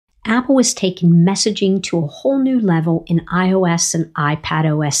Apple has taken messaging to a whole new level in iOS and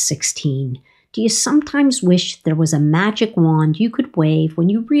iPadOS 16. Do you sometimes wish there was a magic wand you could wave when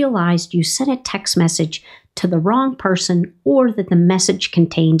you realized you sent a text message to the wrong person or that the message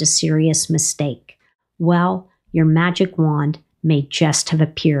contained a serious mistake? Well, your magic wand may just have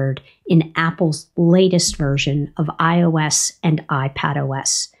appeared in Apple's latest version of iOS and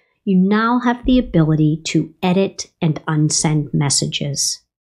iPadOS. You now have the ability to edit and unsend messages.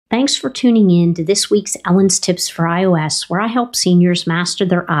 Thanks for tuning in to this week's Ellen's Tips for iOS, where I help seniors master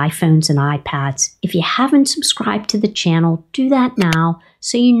their iPhones and iPads. If you haven't subscribed to the channel, do that now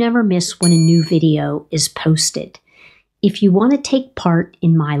so you never miss when a new video is posted. If you want to take part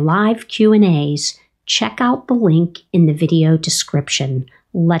in my live Q&As, check out the link in the video description.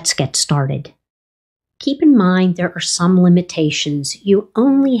 Let's get started. Keep in mind there are some limitations. You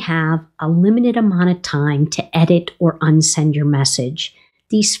only have a limited amount of time to edit or unsend your message.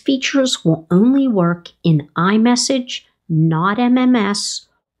 These features will only work in iMessage, not MMS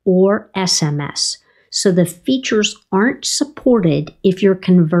or SMS. So the features aren't supported if you're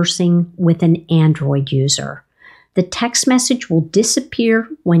conversing with an Android user. The text message will disappear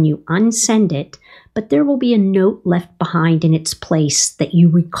when you unsend it, but there will be a note left behind in its place that you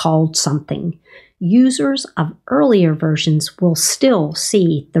recalled something. Users of earlier versions will still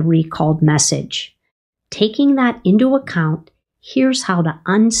see the recalled message. Taking that into account, here's how to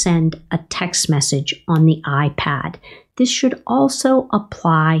unsend a text message on the iPad. This should also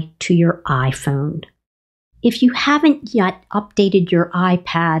apply to your iPhone. If you haven't yet updated your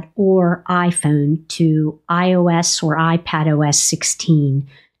iPad or iPhone to iOS or iPadOS 16,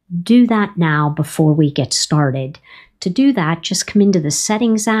 do that now before we get started. To do that, just come into the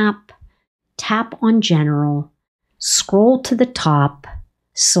Settings app, tap on General, scroll to the top,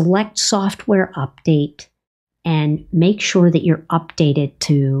 select Software Update, and make sure that you're updated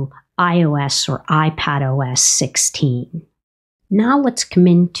to iOS or iPadOS 16. Now let's come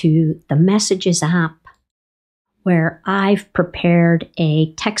into the Messages app, where I've prepared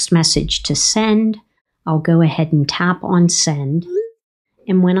a text message to send. I'll go ahead and tap on Send.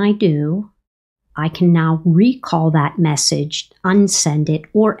 And when I do, I can now recall that message, unsend it,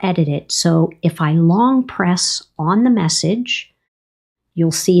 or edit it. So if I long press on the message,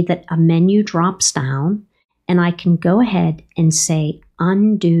 you'll see that a menu drops down, and I can go ahead and say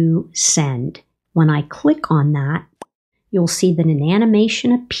Undo Send. When I click on that, you'll see that an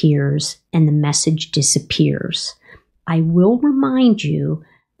animation appears and the message disappears. I will remind you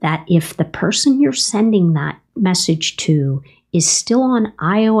that if the person you're sending that message to is still on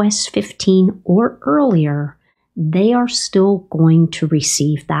iOS 15 or earlier, they are still going to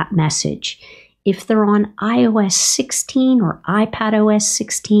receive that message. If they're on iOS 16 or iPadOS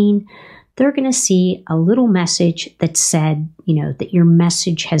 16, they're going to see a little message that said, that your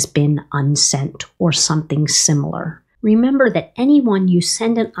message has been unsent or something similar. Remember that anyone you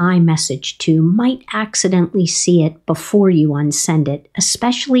send an iMessage to might accidentally see it before you unsend it,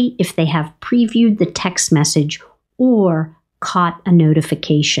 especially if they have previewed the text message or caught a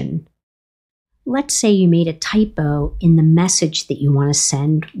notification. Let's say you made a typo in the message that you want to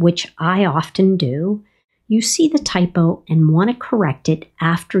send, which I often do. You see the typo and want to correct it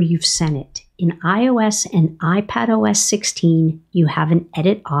after you've sent it. In iOS and iPadOS 16, you have an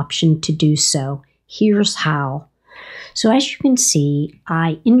edit option to do so. Here's how. So as you can see,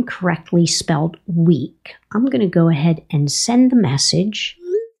 I incorrectly spelled week. I'm going to go ahead and send the message.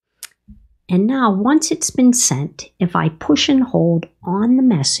 And now once it's been sent, if I push and hold on the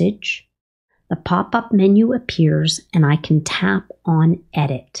message, the pop-up menu appears and I can tap on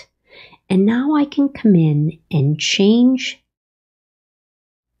Edit. And now I can come in and change,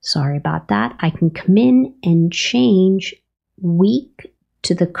 I can come in and change week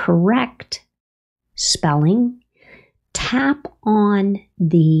to the correct spelling, tap on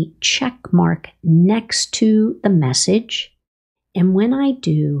the check mark next to the message, and when I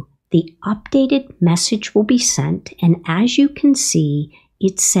do, the updated message will be sent, and as you can see,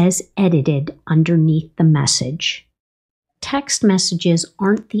 it says edited underneath the message. Text messages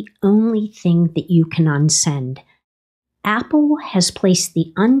aren't the only thing that you can unsend. Apple has placed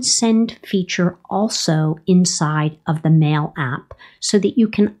the Unsend feature also inside of the Mail app so that you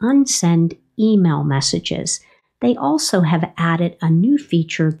can unsend email messages. They also have added a new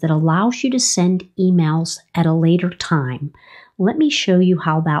feature that allows you to send emails at a later time. Let me show you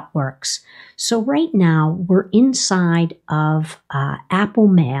how that works. So right now we're inside of Apple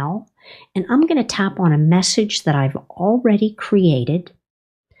Mail, and I'm going to tap on a message that I've already created.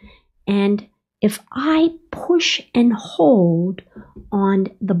 And if I push and hold on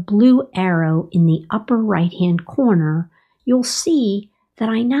the blue arrow in the upper right-hand corner, you'll see that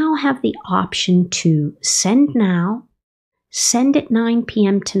I now have the option to send now, send at 9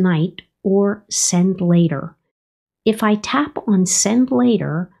 p.m. tonight, or send later. If I tap on send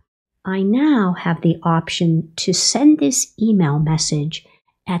later, I now have the option to send this email message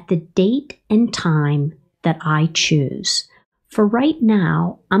at the date and time that I choose. For right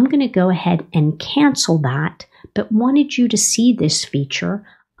now, I'm going to go ahead and cancel that, but wanted you to see this feature.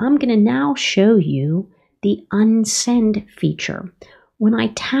 I'm going to now show you the Unsend feature. When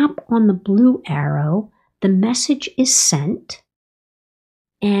I tap on the blue arrow, the message is sent.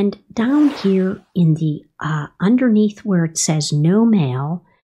 And down here in the underneath where it says no mail,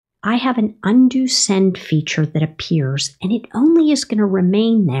 I have an undo send feature that appears, and it only is going to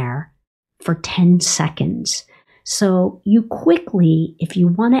remain there for 10 seconds. So you quickly, if you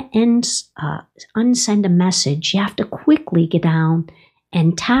want to unsend a message, you have to quickly get down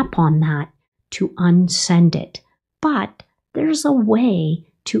and tap on that to unsend it. But there's a way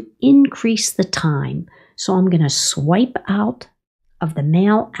to increase the time. So I'm going to swipe out of the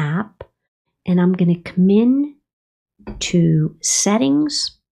Mail app, and I'm going to come in to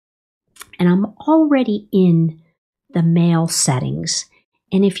Settings, and I'm already in the Mail settings.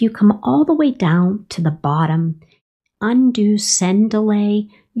 And if you come all the way down to the bottom, Undo Send Delay,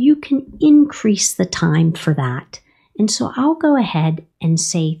 you can increase the time for that. And so I'll go ahead and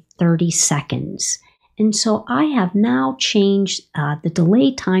say 30 seconds. And so I have now changed the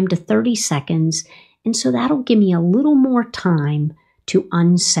delay time to 30 seconds. And so that'll give me a little more time to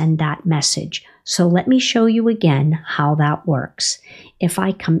unsend that message. So let me show you again how that works. If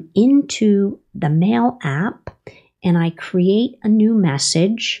I come into the Mail app and I create a new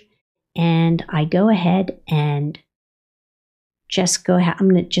message, and I go ahead and I'm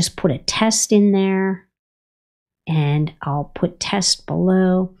going to just put a test in there, and I'll put test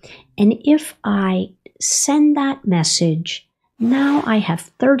below. And if I send that message, now I have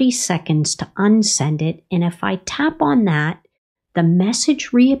 30 seconds to unsend it. And if I tap on that, the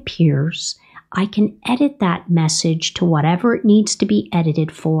message reappears. I can edit that message to whatever it needs to be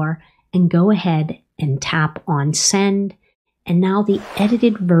edited for and go ahead and tap on send. And now the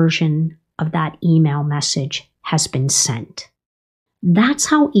edited version of that email message has been sent. That's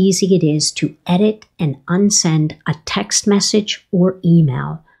how easy it is to edit and unsend a text message or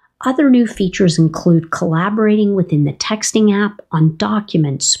email. Other new features include collaborating within the texting app on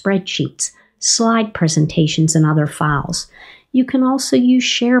documents, spreadsheets, slide presentations, and other files. You can also use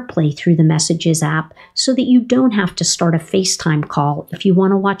SharePlay through the Messages app so that you don't have to start a FaceTime call if you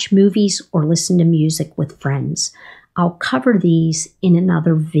want to watch movies or listen to music with friends. I'll cover these in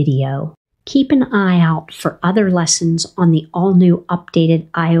another video. Keep an eye out for other lessons on the all-new updated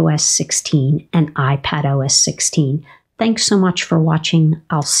iOS 16 and iPadOS 16. Thanks so much for watching.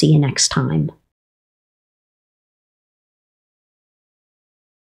 I'll see you next time.